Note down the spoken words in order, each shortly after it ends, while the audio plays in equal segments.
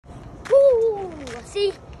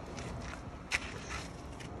See?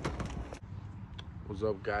 What's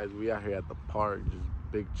up, guys? We out here at the park, just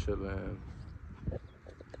big chillin'.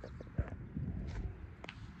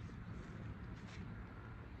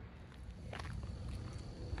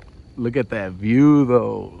 Look at that view,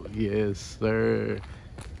 though. Yes, sir.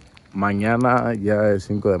 Mañana ya es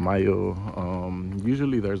 5 de Mayo.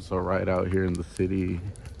 Usually there's a ride out here in the city.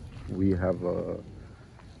 We have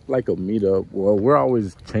like a meetup. Well, we're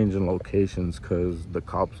always changing locations because the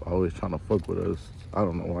cops always trying to fuck with us. I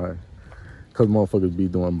don't know why. Because motherfuckers be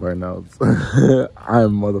doing burnouts.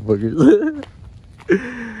 I'm motherfuckers.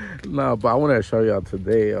 Nah, but I want to show y'all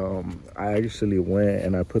today. I actually went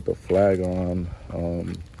and I put the flag on.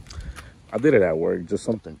 I did it at work, just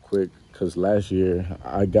something quick. Because last year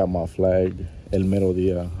I got my flag el mero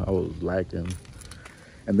dia. I was lacking.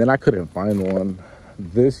 And then I couldn't find one.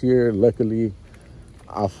 This year, luckily,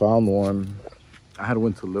 I found one. I had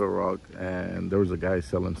went to Little Rock and there was a guy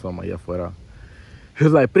selling some allá afuera. He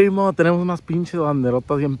was like, primo, tenemos unas pinches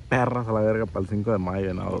banderotas bien perras a la verga para el 5 de Mayo.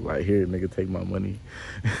 And I was like, here, nigga, take my money.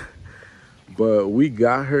 But we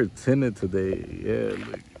got her tinted today. Yeah,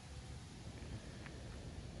 look.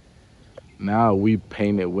 Now we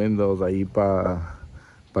painted windows ahí pa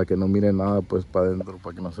que no miren nada, pues, pa dentro,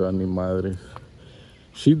 pa que no se vean ni madres.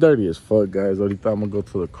 She dirty as fuck, guys. Ahorita I'm gonna go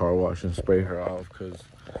to the car wash and spray her off because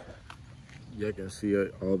you can see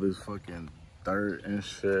all this fucking dirt and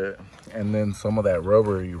shit. And then some of that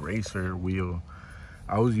rubber eraser wheel.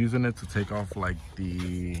 I was using it to take off like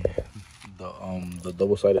the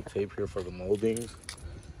double-sided tape here for the moldings.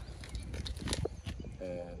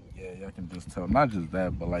 And yeah, I can just tell. Not just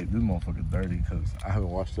that, but like this motherfucker dirty because I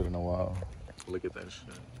haven't washed it in a while. Look at that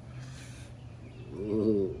shit.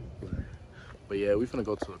 Ooh. But yeah, we finna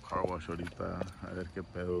go to the car wash ahorita. A ver qué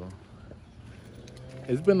pedo.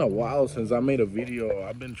 It's been a while since I made a video.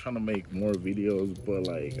 I've been trying to make more videos, but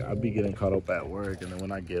like I be getting caught up at work, and then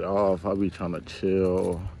when I get off, I be trying to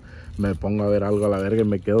chill. Me pongo a ver algo a la verga y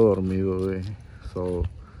me quedo dormido, güey. So,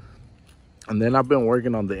 and then I've been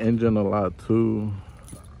working on the engine a lot too.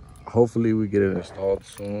 Hopefully we get it installed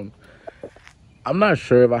soon. I'm not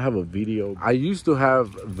sure if I have a video. I used to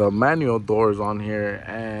have the manual doors on here,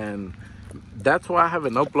 and that's why I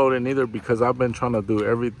haven't uploaded either, because I've been trying to do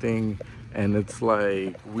everything. And it's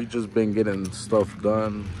like, we just been getting stuff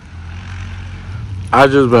done. I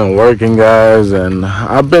just been working, guys, and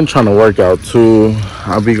I've been trying to work out too.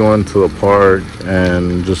 I'll be going to the park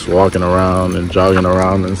and just walking around and jogging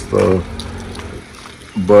around and stuff.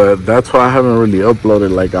 But that's why I haven't really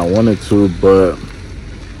uploaded like I wanted to. But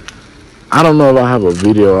I don't know if I have a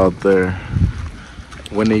video out there.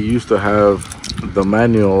 When they used to have the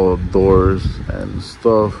manual doors and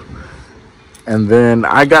stuff. And then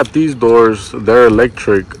I got these doors, they're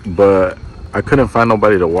electric, but I couldn't find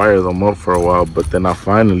nobody to wire them up for a while. But then I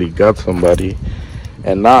finally got somebody.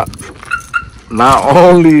 And not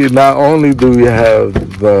only do we have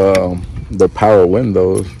the power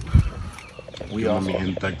windows, we also, mi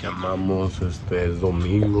gente, aquí andamos. Es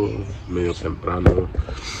domingo, medio temprano.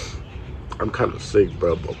 I'm kind of sick,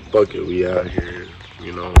 bro, but fuck it, we out here,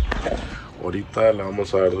 you know. Ahorita le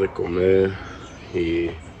vamos a dar de comer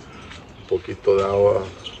y poquito de agua a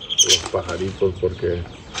los pajaritos porque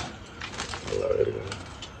a la verga.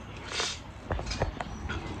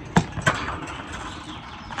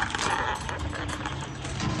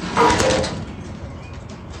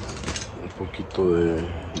 Un poquito de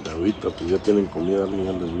agüita, pues ya tienen comida, alguien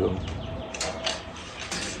ya les dio.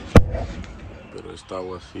 Pero esta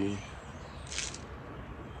agua así,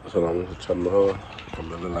 se la vamos a echar luego,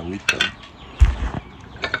 cambiarle la agüita.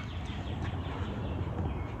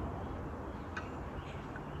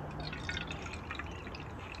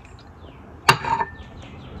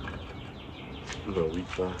 La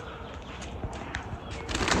agüita.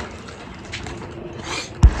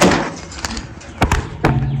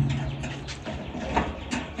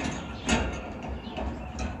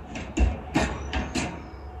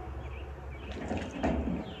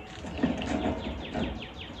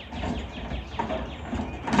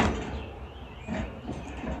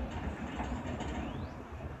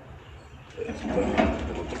 Está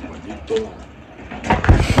el otro pañito.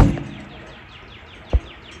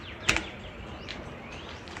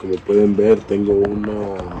 Como pueden ver, tengo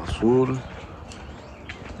uno azul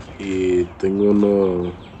y tengo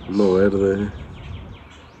uno verde.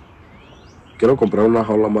 Quiero comprar una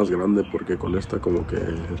jaula más grande porque con esta como que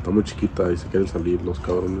está muy chiquita y se quieren salir los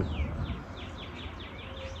cabrones.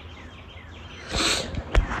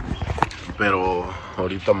 Pero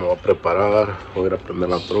ahorita me voy a preparar, voy a ir a prender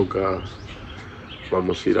la troca.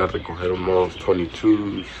 Vamos a ir a recoger unos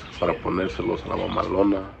 22s para ponérselos a la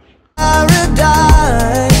mamalona.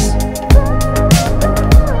 Paradise.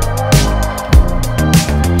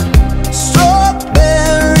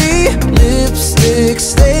 Strawberry lipstick,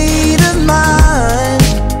 state of mind.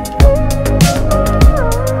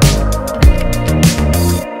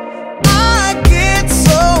 I get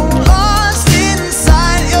so lost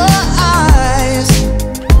inside your eyes.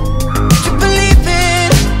 You believe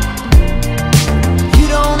it. You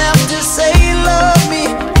don't have to say love me.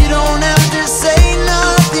 You don't have to say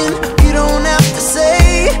nothing. You don't have to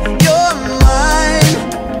say you're mine,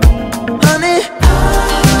 honey.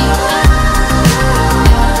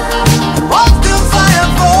 Walk through fire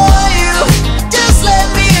for you. Just let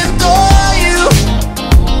me adore you,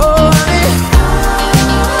 oh honey.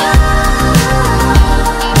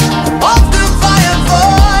 Walk through fire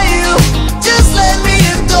for you. Just let me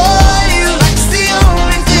adore you. Like it's the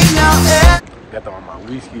only thing I'll ever. Got all my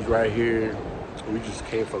whiskeys right here. We just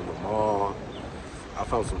came from the mall. I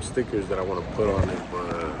found some stickers that I want to put on it,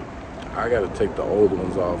 but I gotta take the old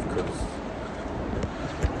ones off because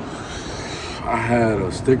I had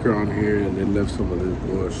a sticker on here and it left some of this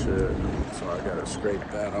bullshit. So I gotta scrape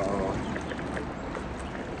that off.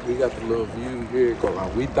 We got the little view here called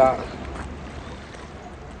Agüita.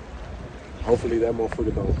 Hopefully that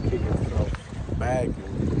motherfucker don't kick itself back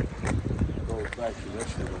and goes back to that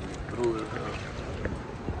shit when we threw it.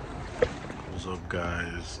 What's up,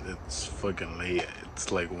 guys? It's fucking late.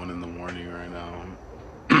 It's like 1 in the morning right now.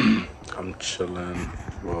 I'm chilling.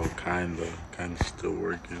 Well, kinda still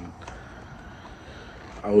working.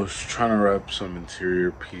 I was trying to wrap some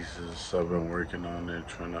interior pieces, so I've been working on it,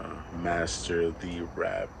 trying to master the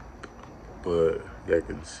wrap. But yeah, I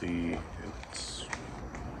can see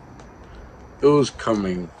it was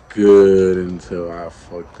coming good until I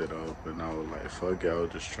fucked it up, and I was like, fuck it, I'll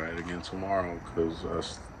just try it again tomorrow because I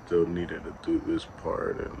still needed to do this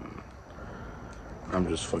part, and I'm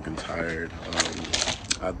just fucking tired.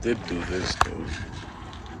 I did do this though.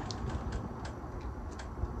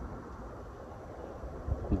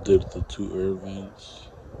 Did the 2 air vents.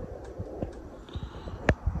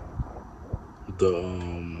 The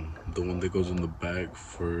one that goes in the back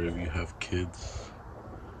for if you have kids.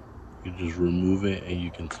 You just remove it and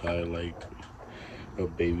you can tie like a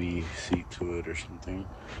baby seat to it or something.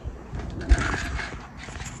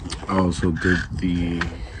 I also did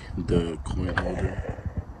the coin holder.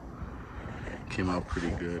 Came out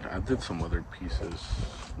pretty good. I did some other pieces.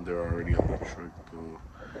 They're already on the truck though.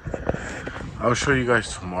 I'll show you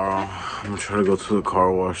guys tomorrow. I'm gonna try to go to the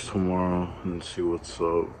car wash tomorrow and see what's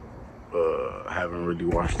up. I haven't really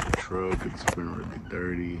washed the truck. It's been really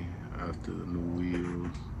dirty after the new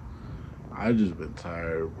wheels. I just been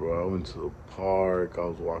tired, bro. I went to the park. I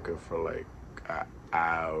was walking for like an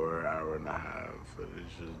hour and a half. And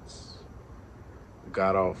it's just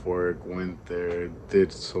got off work, went there,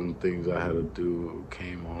 did some things I had to do,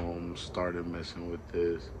 came home, started messing with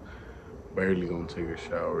this. Barely gonna take a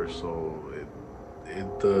shower, so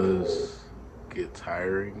it does get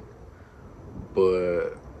tiring.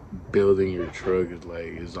 But building your truck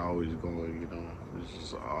is always going, you know, it's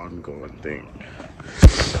just an ongoing thing.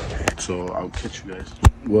 So I'll catch you guys.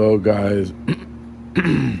 Well, guys,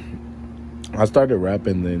 I started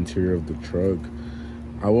wrapping the interior of the truck.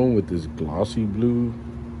 I went with this glossy blue,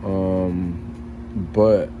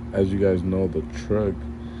 but as you guys know, the truck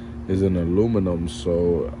is an aluminum,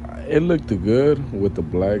 so it looked good with the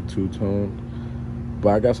black two-tone, but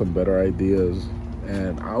I got some better ideas.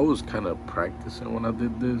 And I was kind of practicing when I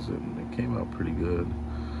did this, and it came out pretty good.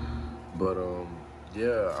 But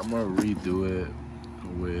yeah, I'm gonna redo it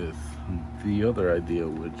with the other idea,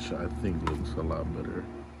 which I think looks a lot better.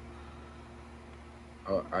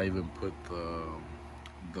 I even put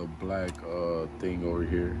the black thing over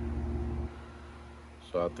here,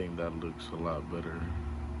 so I think that looks a lot better,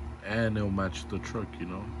 and it'll match the truck, you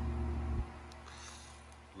know.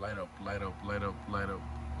 Light up, light up, light up, light up,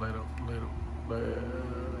 light up, light up.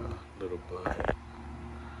 Little bud.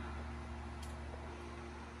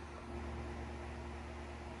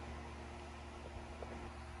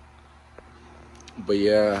 But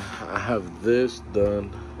yeah, I have this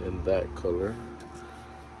done in that color.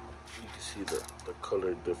 You can see the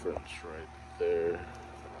color difference right there.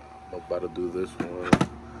 I'm about to do this one.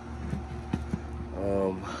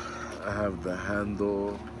 I have the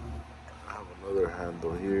handle. I have another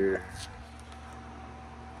handle here.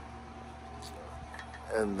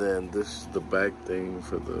 And then this is the back thing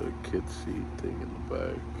for the kid seat thing in the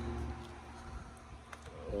back.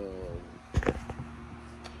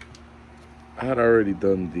 I had already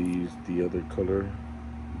done the other color,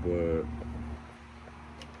 but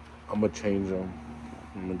I'm gonna change them.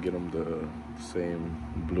 I'm gonna get them the same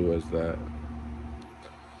blue as that.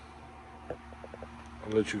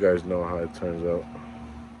 I'll let you guys know how it turns out.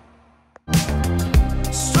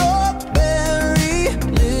 Strawberry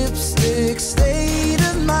lipstick, state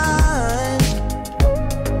of mind.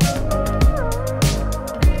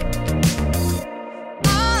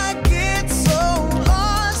 I get so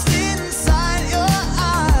lost inside your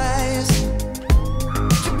eyes.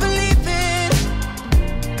 You believe it.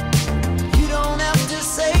 You don't have to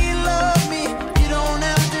say love me. You don't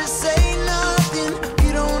have to say nothing.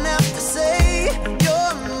 You don't have to say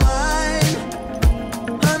you're mine,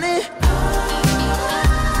 honey.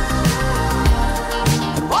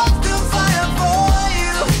 Walk through fire for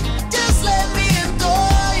you. Just let me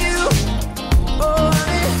adore you. Oh,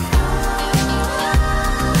 honey.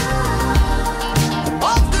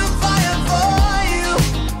 Walk through fire for you.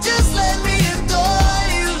 Just let me adore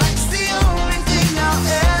you. Like it's the only thing I'll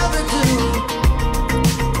ever do.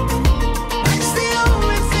 Like it's the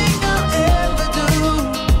only thing I'll ever do.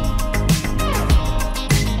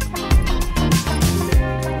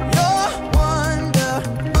 You're wonder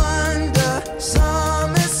under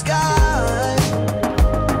summer sky.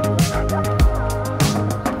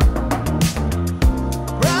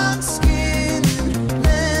 Brown skin and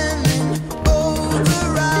lemon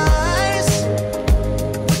over eyes.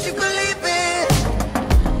 Would you believe it?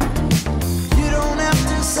 You don't have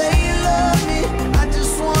to say you love me. I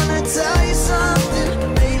just wanna tell you something.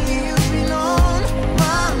 Lately you've been on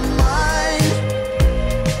my mind,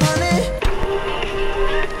 honey.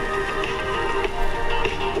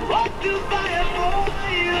 Walk through fire for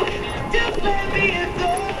you. Just let me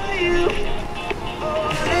adore you. Oh,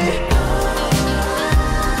 honey.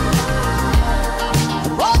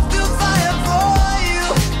 Walk through fire for you.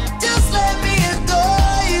 Just let me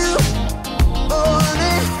adore you. Oh,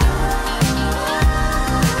 honey.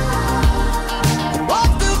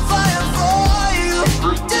 Walk through fire for you.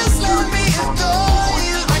 Just let me adore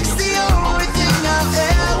you. Like it's the only thing I'll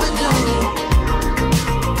ever do.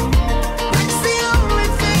 Like it's the only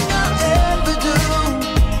thing I'll ever do.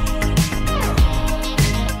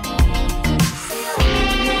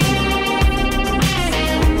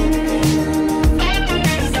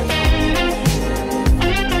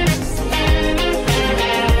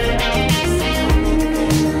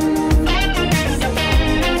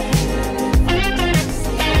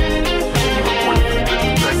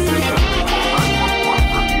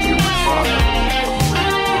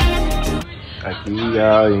 Aquí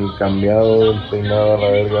ya he cambiado el peinado a la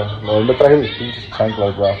verga. No, me traje mis pinches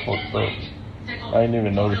chanclas raffles, but I didn't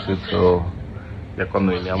even notice it till ya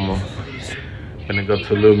cuando viniamos. Gonna go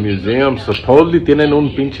to a little museum. Supposedly tienen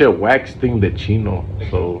un pinche wax thing de chino,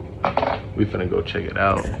 so we finna go check it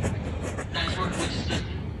out.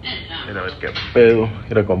 Mira a ver qué pedo.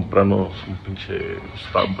 Ir a comprarnos un pinche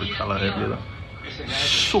Starbucks a la realidad.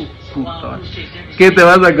 Su puta. ¿Qué te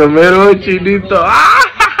vas a comer hoy, chinito?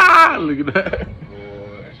 ¡Ah! Look at that.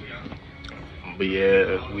 But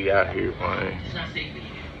yeah, we out here, man.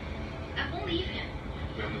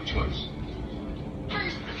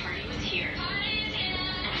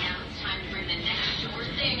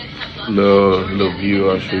 Little view,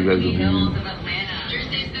 I'll show you guys the view.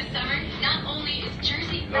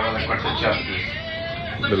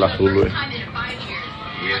 Del azul, güey.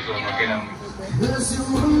 Cause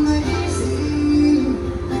you're amazing,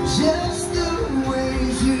 just the way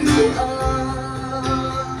you are.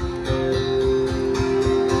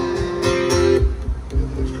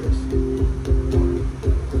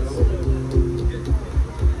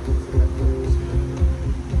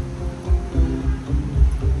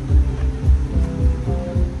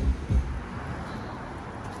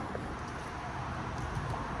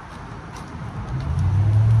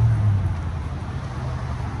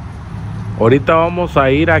 Ahorita vamos a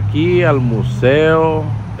ir aquí al museo,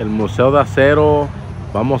 el Museo de Acero.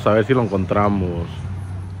 Vamos a ver si lo encontramos.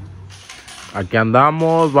 Aquí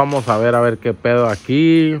andamos, vamos a ver qué pedo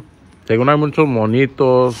aquí. Según hay muchos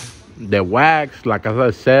monitos de wax, la casa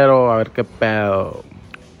de cero, a ver qué pedo.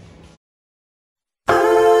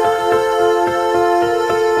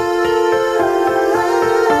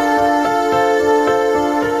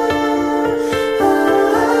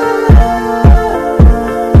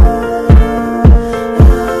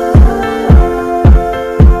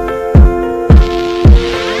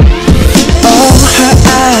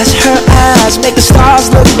 Make the stars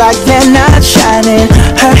look like they're not shining.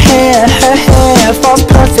 Her hair falls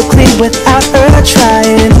perfectly without her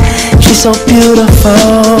trying. She's so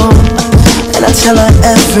beautiful, and I tell her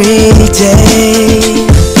every day.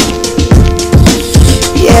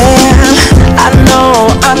 Yeah, I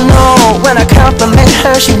know, when I compliment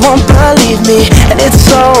her, she won't believe need me. And it's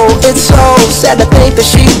so sad to think that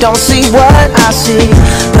she don't see what I see.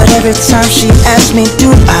 But every time she asks me,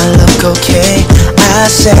 do I look okay, I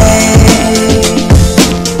say,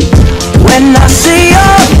 when I see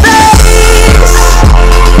your face,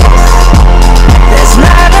 there's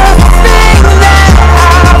not a thing that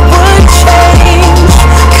I would change.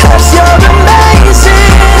 'Cause you're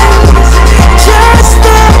amazing, just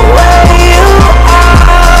the way you are.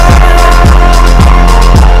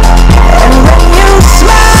 And when you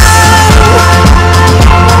smile,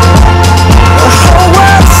 the whole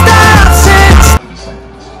world stops and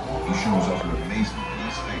He shows off your amazement in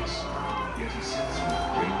his face, yet he sits with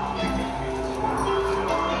great dignity.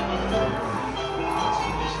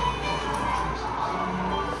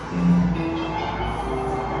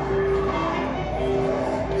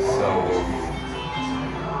 So,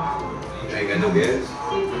 you ain't got no gas?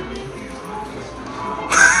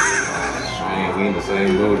 Man, we in the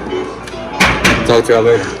same mood. Talk to y'all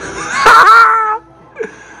later.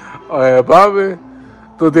 Oye, papi,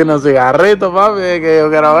 tú tienes un cigarrito, papi, que yo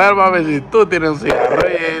quiero ver, papi, si tú tienes un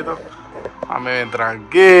cigarrito. Mami, bien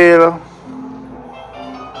tranquilo.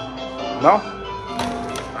 No?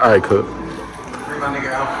 Alright, cool. Bring my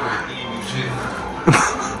nigga out for eating you shit.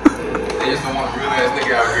 They just don't want a real ass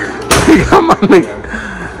nigga out here. My nigga,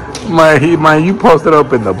 man, you posted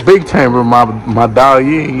up in the big chamber, my dog,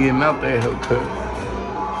 you ain't getting out there, hook.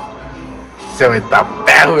 Se me está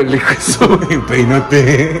pego el hijo de su.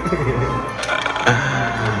 Peínate.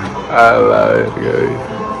 I love it, guys.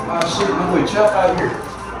 Oh shit, no way, chop out here.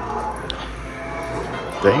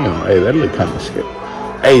 Damn, hey, that look kind of scary.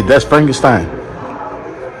 Hey, that's Frankenstein.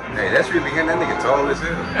 Hey, that's really him. That nigga tall as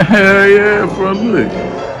hell. Hell yeah, bro, look.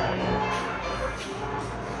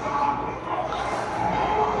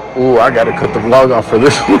 Ooh, I gotta cut the vlog off for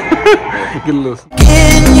this one. Get a little.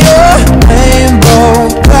 in your rainbow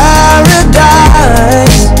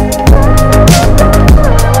paradise.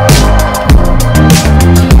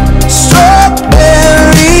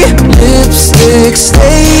 Strawberry lipstick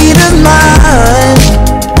state of mind.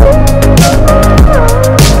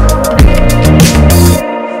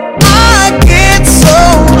 I get so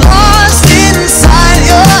lost inside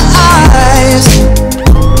your eyes.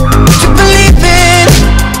 Would you believe it?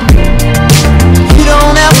 You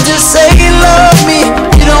don't have to say you love me.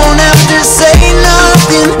 You don't have to say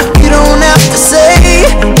nothing. You don't have to say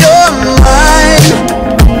you're mine,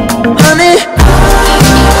 honey.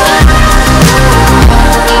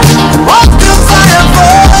 Walk through fire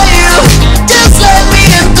for you. Just let me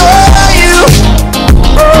adore you,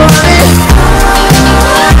 oh honey.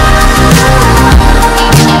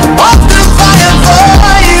 Walk through fire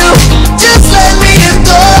for you. Just let me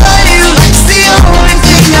adore you. It's the only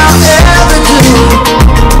thing I'll ever do.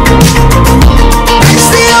 It's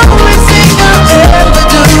the only thing I'll ever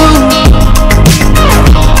do.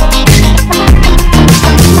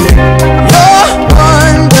 You're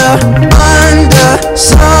under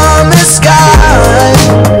summer sky.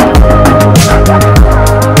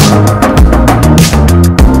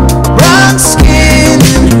 Brown skin,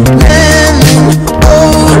 lemon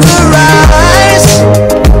over eyes.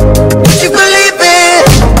 Would you believe it?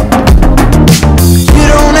 You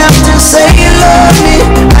don't have to say you love me.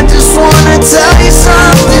 I just wanna tell you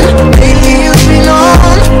something. Lately you've been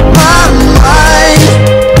on my mind,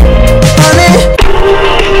 honey.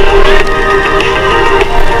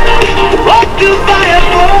 Walk through fire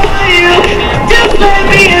for you. Just let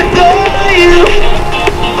me adore you,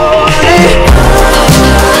 oh honey.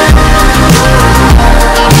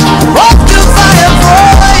 Walk through fire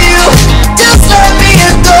for you. Just let me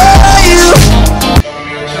adore you.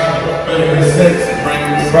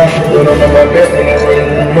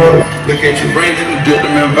 Look at your brains and dip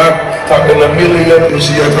them in vodka. Talking a million, and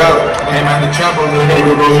she a dollar. Came out the chopper, little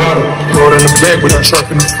nigga go model. Rode in the back with a truck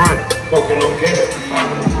in the front. Smoking no gas.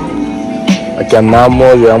 Aquí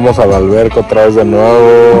andamos, llegamos a la alberca otra vez de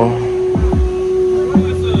nuevo.